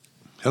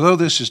Hello,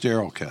 this is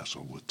Darrell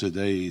Castle with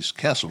today's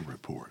Castle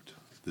Report.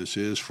 This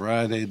is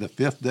Friday, the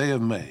 5th day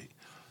of May,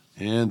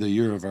 in the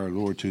year of our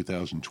Lord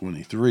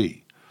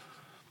 2023.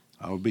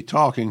 I will be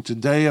talking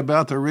today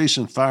about the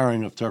recent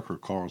firing of Tucker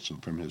Carlson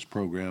from his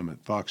program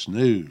at Fox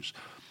News,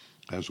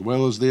 as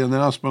well as the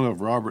announcement of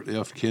Robert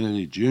F.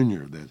 Kennedy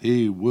Jr. that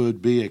he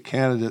would be a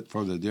candidate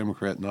for the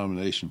Democrat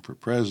nomination for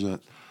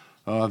President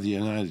of the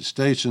United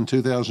States in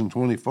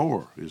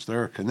 2024. Is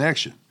there a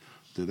connection?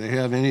 Do they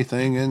have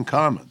anything in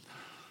common?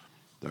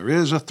 There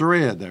is a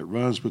thread that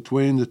runs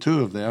between the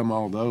two of them,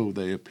 although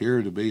they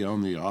appear to be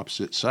on the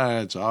opposite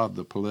sides of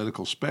the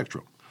political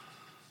spectrum.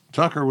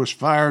 Tucker was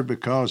fired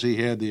because he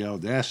had the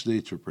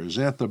audacity to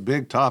present the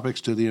big topics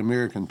to the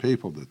American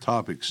people. The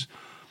topics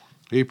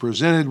he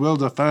presented will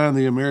define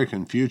the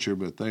American future,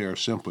 but they are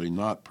simply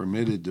not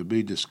permitted to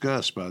be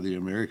discussed by the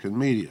American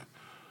media.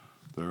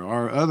 There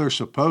are other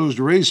supposed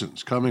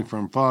reasons coming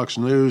from Fox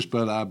News,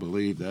 but I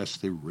believe that's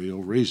the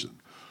real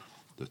reason.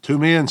 The two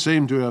men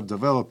seem to have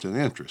developed an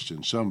interest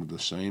in some of the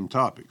same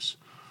topics,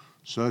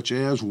 such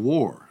as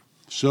war,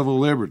 civil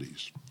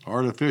liberties,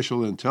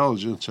 artificial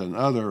intelligence, and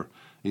other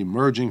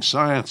emerging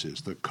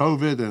sciences, the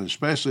COVID and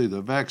especially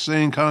the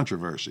vaccine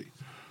controversy,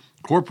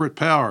 corporate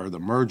power, the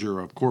merger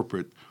of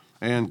corporate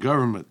and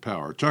government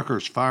power.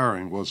 Tucker's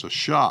firing was a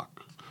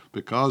shock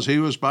because he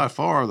was by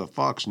far the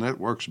Fox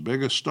network's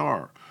biggest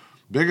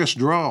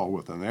draw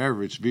with an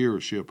average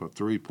viewership of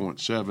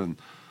 3.7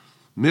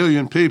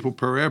 million people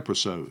per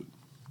episode.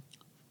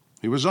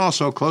 He was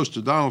also close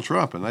to Donald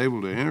Trump and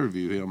able to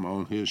interview him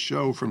on his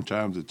show from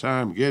time to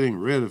time. Getting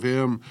rid of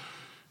him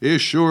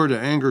is sure to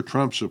anger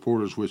Trump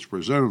supporters, which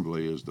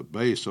presumably is the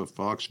base of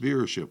Fox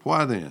viewership.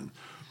 Why then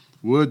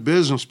would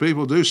business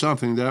people do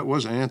something that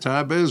was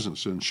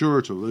anti-business and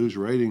sure to lose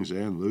ratings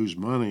and lose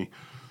money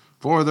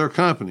for their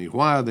company?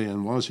 Why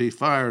then was he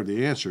fired?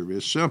 The answer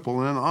is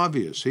simple and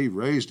obvious. He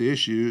raised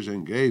issues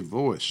and gave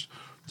voice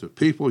to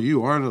people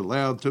you aren't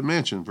allowed to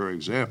mention. For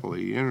example,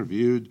 he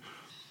interviewed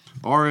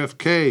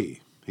RFK.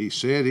 He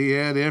said he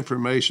had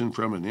information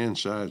from an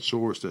inside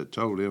source that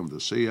told him the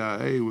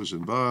CIA was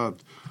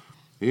involved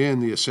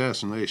in the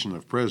assassination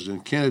of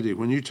President Kennedy.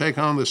 When you take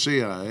on the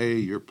CIA,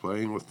 you're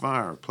playing with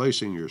fire,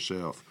 placing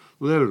yourself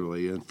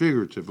literally and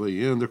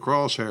figuratively in the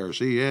crosshairs.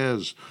 He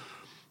has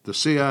the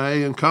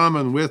CIA in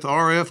common with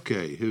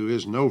RFK, who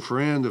is no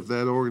friend of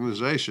that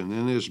organization.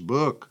 In his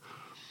book,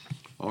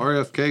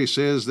 RFK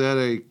says that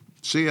a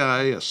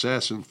CIA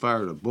assassin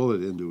fired a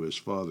bullet into his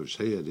father's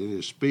head. In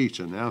his speech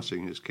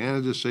announcing his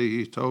candidacy,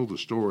 he told the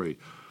story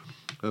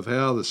of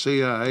how the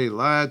CIA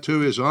lied to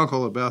his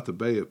uncle about the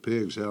Bay of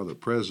Pigs, how the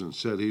president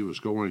said he was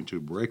going to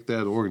break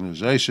that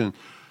organization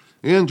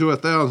into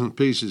 1,000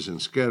 pieces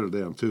and scatter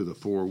them to the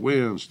four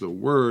winds. The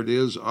word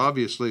is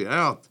obviously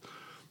out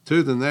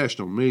to the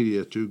national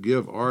media to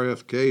give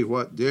RFK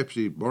what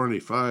Deputy Barney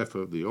Fife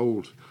of the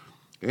old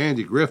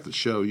Andy Griffith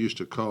show used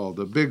to call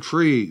the Big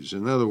Freeze.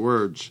 In other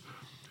words,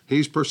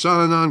 he's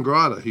persona non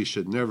grata. He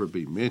should never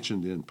be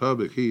mentioned in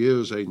public. He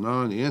is a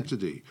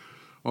non-entity,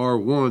 or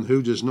one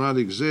who does not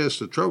exist.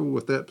 The trouble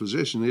with that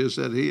position is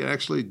that he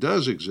actually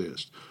does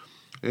exist.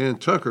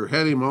 And Tucker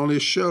had him on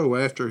his show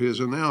after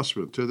his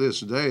announcement. To this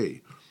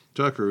day,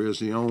 Tucker is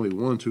the only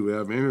one to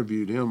have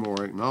interviewed him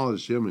or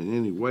acknowledged him in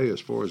any way,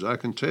 as far as I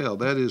can tell.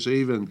 That is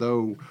even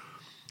though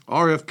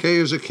RFK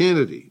is a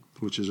Kennedy,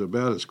 which is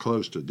about as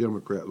close to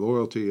Democrat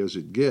loyalty as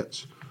it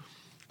gets.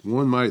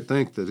 One might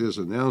think that his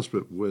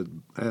announcement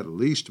would at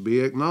least be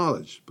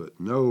acknowledged, but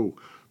no,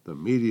 the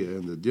media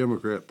and the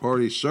Democrat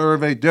Party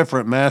serve a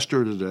different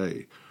master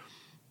today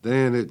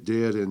than it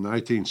did in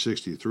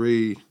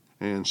 1963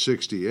 and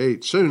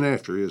 68. Soon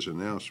after his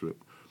announcement,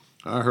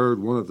 I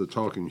heard one of the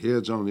talking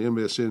heads on the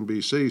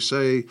MSNBC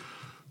say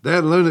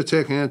that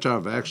lunatic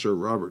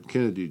anti-vaxxer Robert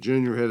Kennedy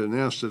Jr. had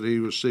announced that he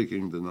was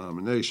seeking the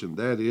nomination.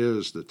 That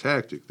is the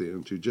tactic,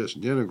 then, to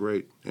just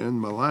denigrate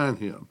and malign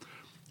him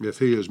if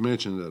he is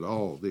mentioned at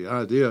all. The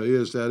idea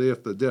is that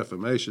if the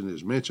defamation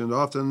is mentioned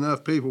often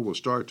enough, people will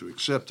start to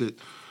accept it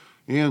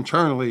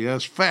internally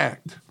as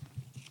fact.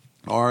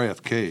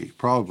 RFK,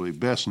 probably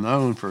best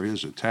known for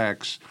his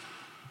attacks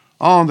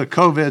on the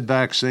COVID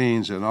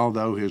vaccines, and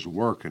although his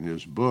work and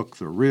his book,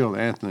 The Real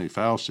Anthony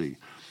Fauci,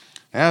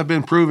 have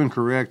been proven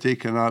correct, he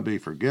cannot be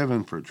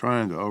forgiven for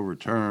trying to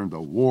overturn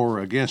the war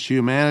against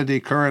humanity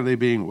currently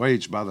being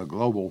waged by the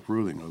global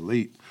ruling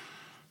elite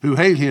who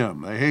hate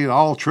him. They hate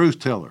all truth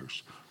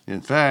tellers.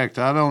 In fact,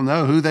 I don't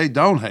know who they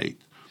don't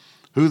hate,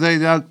 who they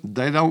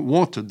don't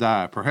want to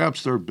die.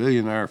 Perhaps their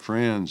billionaire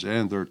friends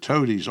and their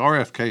toadies.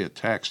 RFK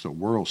attacks the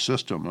world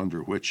system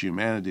under which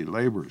humanity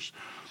labors.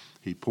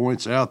 He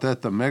points out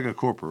that the mega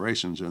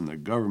corporations and the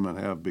government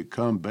have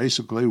become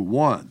basically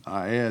one.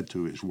 I add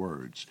to his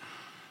words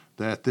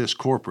that this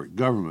corporate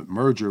government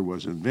merger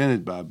was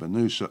invented by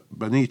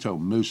Benito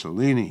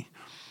Mussolini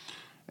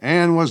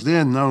and was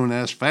then known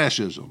as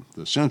fascism.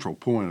 The central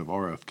point of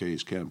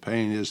RFK's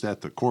campaign is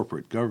that the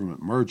corporate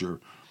government merger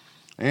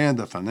and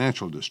the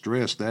financial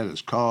distress that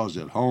is caused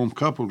at home,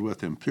 coupled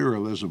with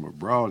imperialism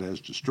abroad, has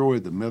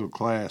destroyed the middle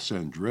class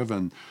and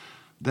driven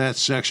that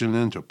section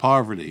into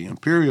poverty.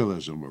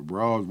 Imperialism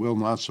abroad will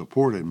not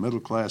support a middle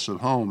class at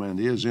home and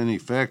is, in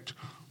effect,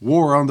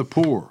 war on the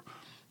poor,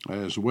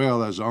 as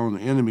well as on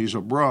enemies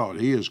abroad.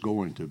 He is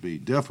going to be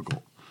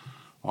difficult.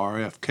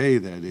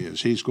 RFK, that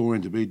is. He's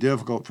going to be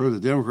difficult for the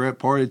Democrat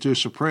Party to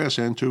suppress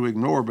and to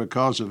ignore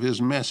because of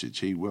his message.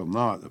 He will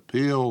not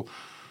appeal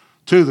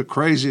to the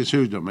crazies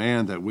who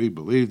demand that we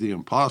believe the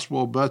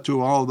impossible, but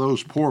to all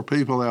those poor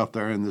people out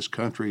there in this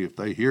country. If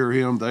they hear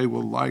him, they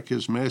will like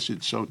his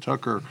message. So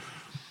Tucker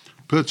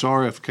puts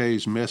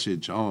RFK's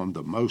message on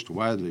the most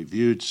widely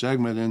viewed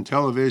segment in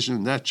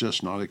television. That's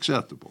just not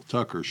acceptable.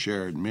 Tucker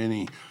shared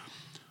many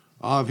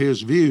of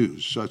his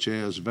views, such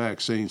as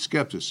vaccine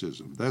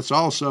skepticism. That's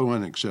also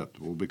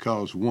unacceptable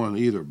because one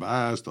either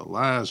buys the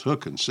lies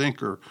hook and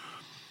sinker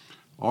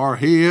or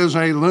he is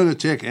a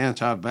lunatic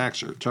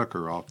anti-vaxxer.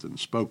 Tucker often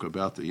spoke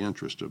about the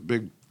interest of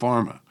Big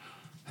Pharma,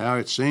 how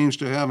it seems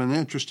to have an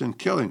interest in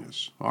killing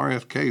us.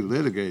 RFK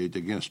litigated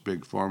against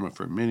Big Pharma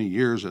for many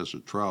years as a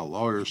trial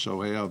lawyer,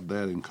 so have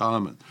that in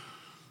common.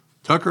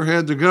 Tucker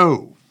had to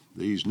go.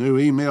 These new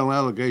email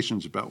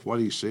allegations about what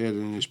he said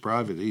in his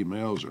private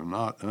emails are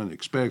not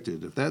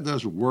unexpected. If that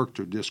doesn't work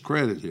to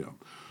discredit him,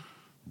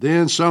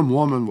 then some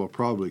woman will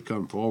probably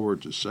come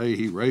forward to say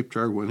he raped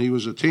her when he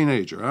was a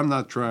teenager. I'm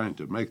not trying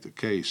to make the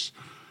case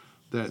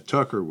that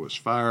Tucker was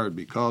fired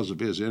because of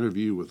his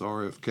interview with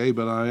RFK,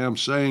 but I am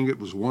saying it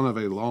was one of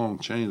a long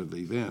chain of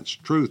events.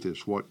 Truth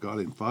is what got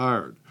him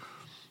fired,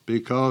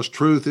 because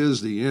truth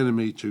is the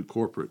enemy to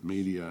corporate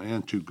media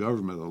and to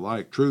government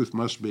alike. Truth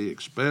must be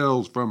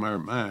expelled from our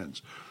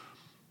minds.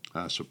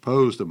 I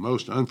suppose the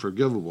most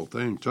unforgivable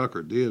thing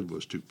Tucker did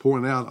was to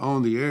point out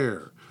on the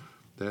air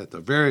that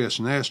the various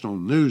national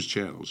news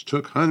channels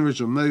took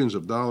hundreds of millions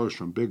of dollars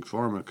from big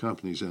pharma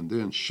companies and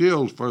then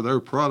shilled for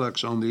their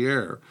products on the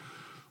air.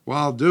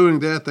 While doing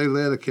that, they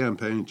led a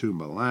campaign to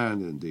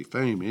malign and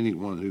defame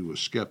anyone who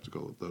was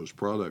skeptical of those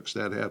products.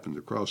 That happened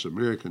across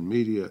American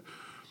media.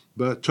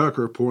 But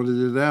Tucker pointed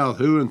it out.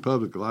 Who in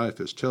public life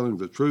is telling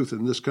the truth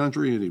in this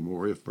country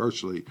anymore if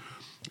virtually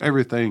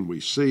everything we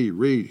see,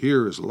 read,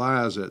 hear is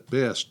lies at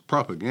best,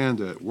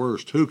 propaganda at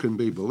worst? Who can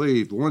be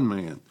believed? One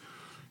man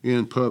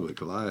in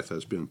public life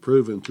has been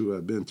proven to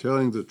have been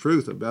telling the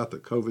truth about the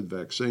COVID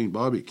vaccine.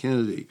 Bobby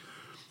Kennedy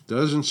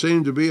doesn't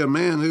seem to be a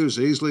man who's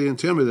easily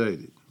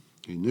intimidated.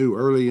 He knew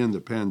early in the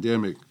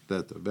pandemic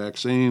that the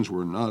vaccines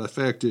were not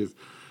effective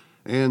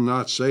and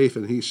not safe,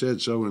 and he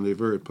said so in a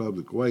very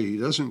public way. He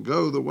doesn't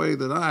go the way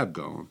that I've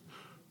gone.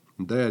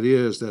 That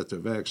is, that the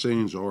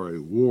vaccines are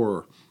a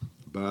war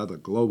by the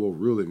global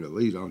ruling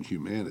elite on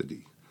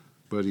humanity.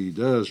 But he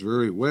does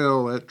very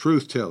well at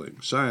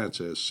truth-telling. Science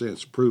has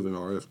since proven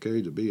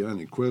RFK to be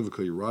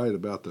unequivocally right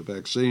about the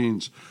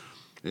vaccines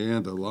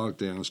and the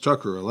lockdowns.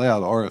 Tucker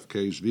allowed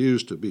RFK's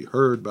views to be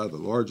heard by the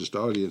largest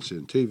audience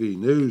in TV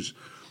news.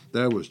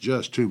 That was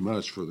just too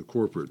much for the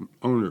corporate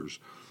owners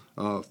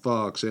of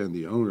Fox and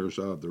the owners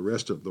of the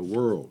rest of the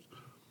world.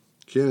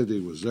 Kennedy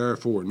was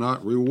therefore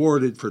not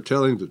rewarded for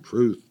telling the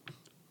truth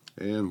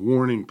and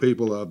warning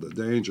people of the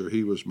danger.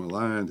 He was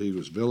maligned, he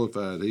was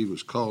vilified, he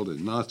was called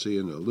a Nazi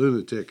and a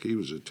lunatic. He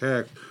was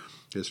attacked,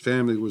 his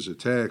family was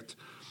attacked,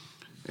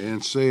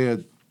 and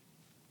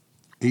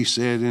he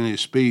said in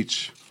his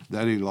speech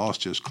that he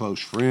lost his close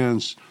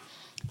friends.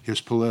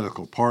 His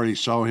political party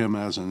saw him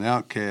as an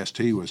outcast.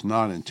 He was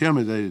not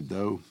intimidated,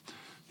 though.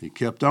 He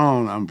kept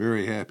on. I'm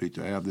very happy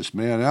to have this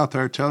man out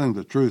there telling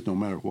the truth no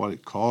matter what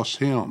it costs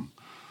him.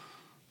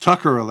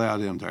 Tucker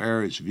allowed him to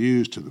air his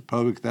views to the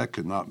public. That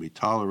could not be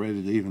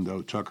tolerated. Even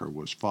though Tucker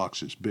was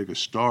Fox's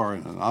biggest star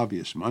and an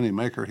obvious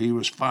moneymaker, he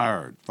was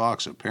fired.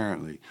 Fox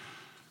apparently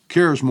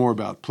cares more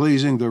about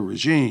pleasing the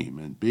regime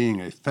and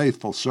being a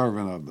faithful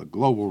servant of the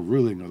global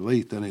ruling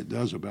elite than it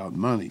does about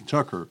money.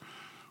 Tucker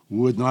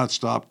would not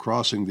stop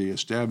crossing the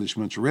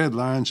establishment's red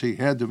lines. He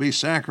had to be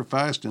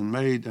sacrificed and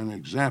made an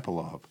example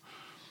of.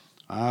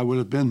 I would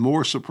have been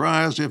more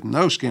surprised if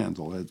no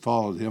scandal had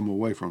followed him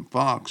away from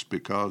Fox,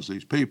 because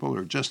these people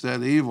are just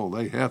that evil.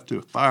 They have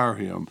to fire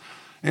him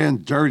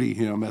and dirty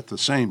him at the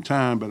same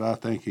time, but I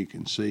think he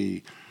can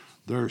see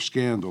their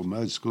scandal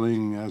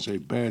mudslinging as a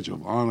badge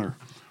of honor.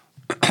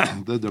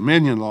 The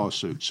Dominion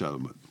lawsuit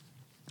settlement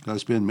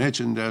has been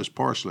mentioned as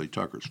partially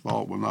Tucker's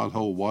fault, will not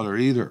hold water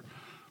either.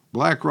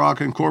 BlackRock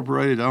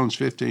Incorporated owns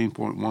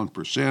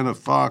 15.1% of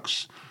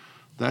Fox.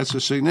 That's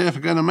a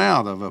significant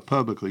amount of a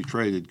publicly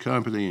traded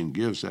company and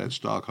gives that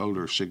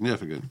stockholder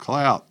significant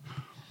clout.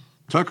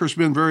 Tucker's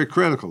been very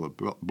critical of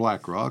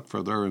BlackRock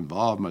for their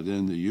involvement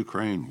in the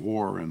Ukraine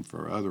war and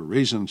for other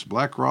reasons.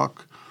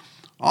 BlackRock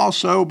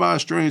also, by a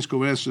strange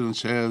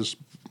coincidence, has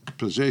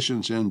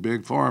positions in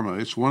Big Pharma.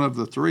 It's one of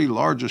the three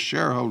largest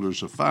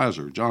shareholders of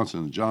Pfizer,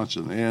 Johnson &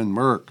 Johnson, and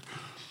Merck.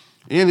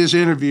 In his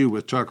interview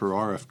with Tucker,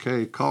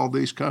 RFK called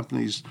these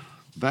companies'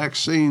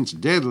 vaccines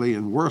deadly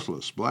and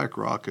worthless.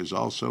 BlackRock is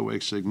also a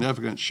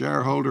significant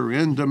shareholder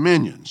in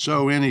Dominion.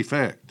 So, in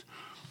effect,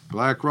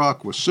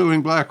 BlackRock was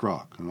suing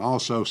BlackRock and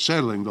also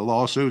settling the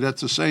lawsuit at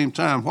the same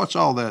time. What's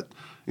all that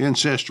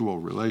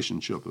incestual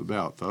relationship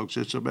about, folks?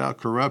 It's about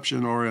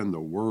corruption, or in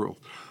the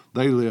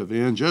they live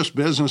in, just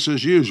business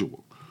as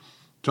usual.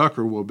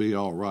 Tucker will be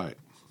all right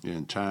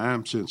in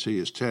time, since he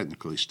is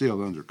technically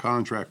still under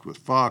contract with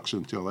Fox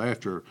until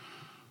after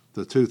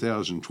the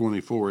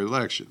 2024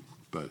 election.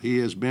 But he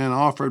has been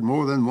offered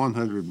more than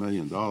 $100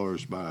 million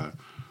by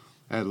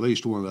at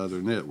least one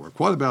other network.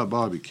 What about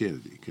Bobby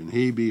Kennedy? Can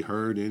he be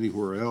heard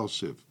anywhere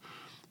else? If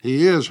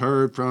he is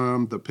heard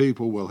from, the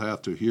people will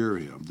have to hear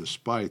him,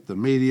 despite the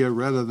media,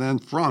 rather than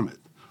from it.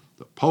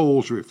 The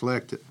polls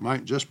reflect it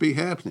might just be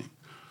happening.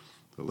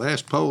 The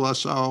last poll I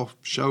saw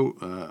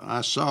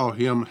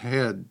him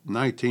had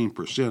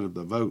 19% of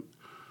the vote.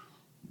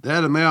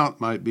 That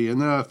amount might be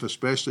enough,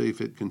 especially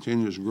if it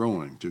continues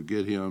growing, to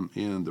get him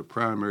in the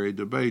primary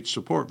debate.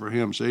 Support for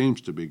him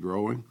seems to be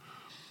growing.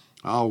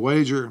 I'll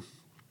wager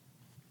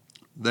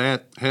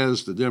that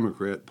has the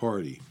Democrat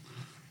Party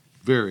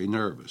very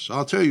nervous.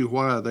 I'll tell you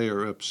why they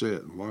are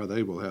upset and why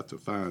they will have to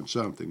find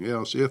something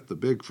else if the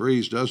big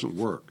freeze doesn't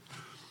work.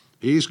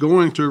 He's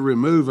going to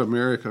remove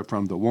America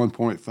from the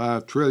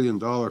 $1.5 trillion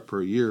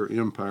per year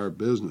empire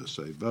business.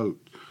 A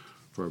vote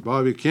for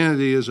Bobby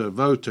Kennedy is a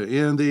vote to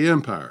end the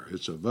empire.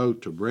 It's a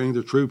vote to bring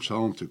the troops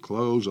home, to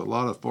close a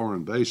lot of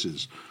foreign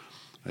bases.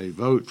 A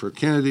vote for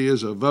Kennedy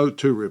is a vote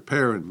to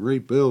repair and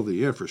rebuild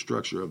the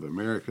infrastructure of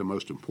America.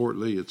 Most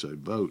importantly, it's a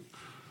vote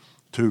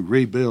to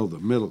rebuild the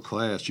middle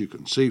class. You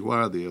can see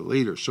why the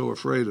elite are so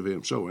afraid of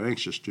him, so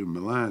anxious to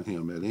malign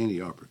him at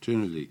any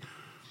opportunity.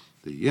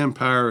 The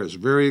empire is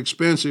very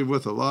expensive,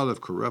 with a lot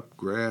of corrupt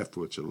graft,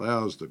 which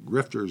allows the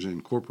grifters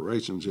and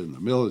corporations in the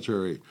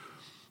military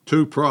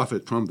to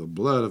profit from the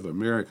blood of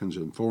Americans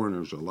and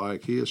foreigners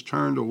alike. He has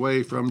turned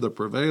away from the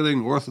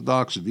prevailing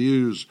orthodox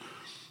views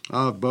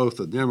of both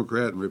the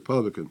Democrat and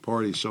Republican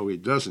parties, so he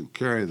doesn't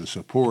carry the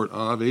support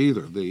of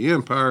either. The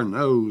empire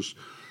knows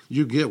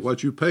you get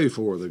what you pay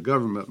for. The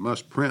government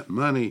must print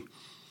money.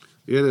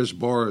 It is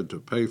borrowed to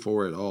pay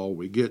for it all.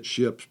 We get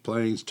ships,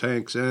 planes,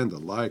 tanks, and the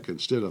like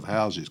instead of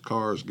houses,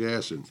 cars,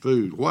 gas, and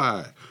food.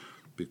 Why?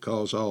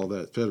 Because all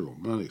that federal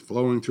money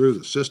flowing through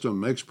the system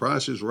makes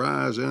prices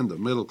rise and the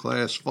middle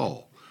class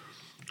fall.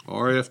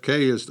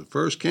 RFK is the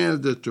first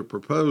candidate to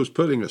propose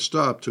putting a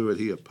stop to it.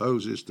 He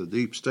opposes the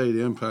deep state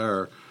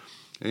empire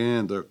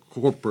and the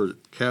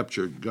corporate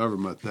captured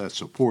government that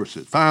supports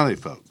it. Finally,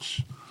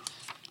 folks,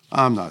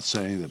 I'm not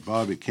saying that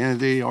Bobby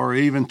Kennedy or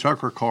even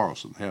Tucker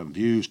Carlson have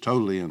views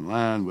totally in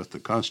line with the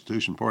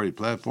Constitution Party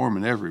platform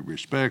in every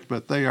respect,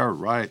 but they are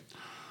right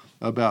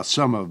about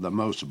some of the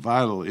most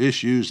vital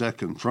issues that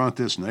confront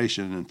this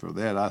nation, and for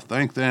that I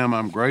thank them.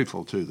 I'm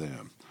grateful to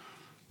them.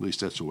 At least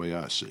that's the way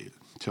I see it.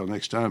 Until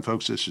next time,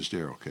 folks, this is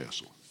Darrell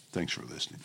Castle. Thanks for listening.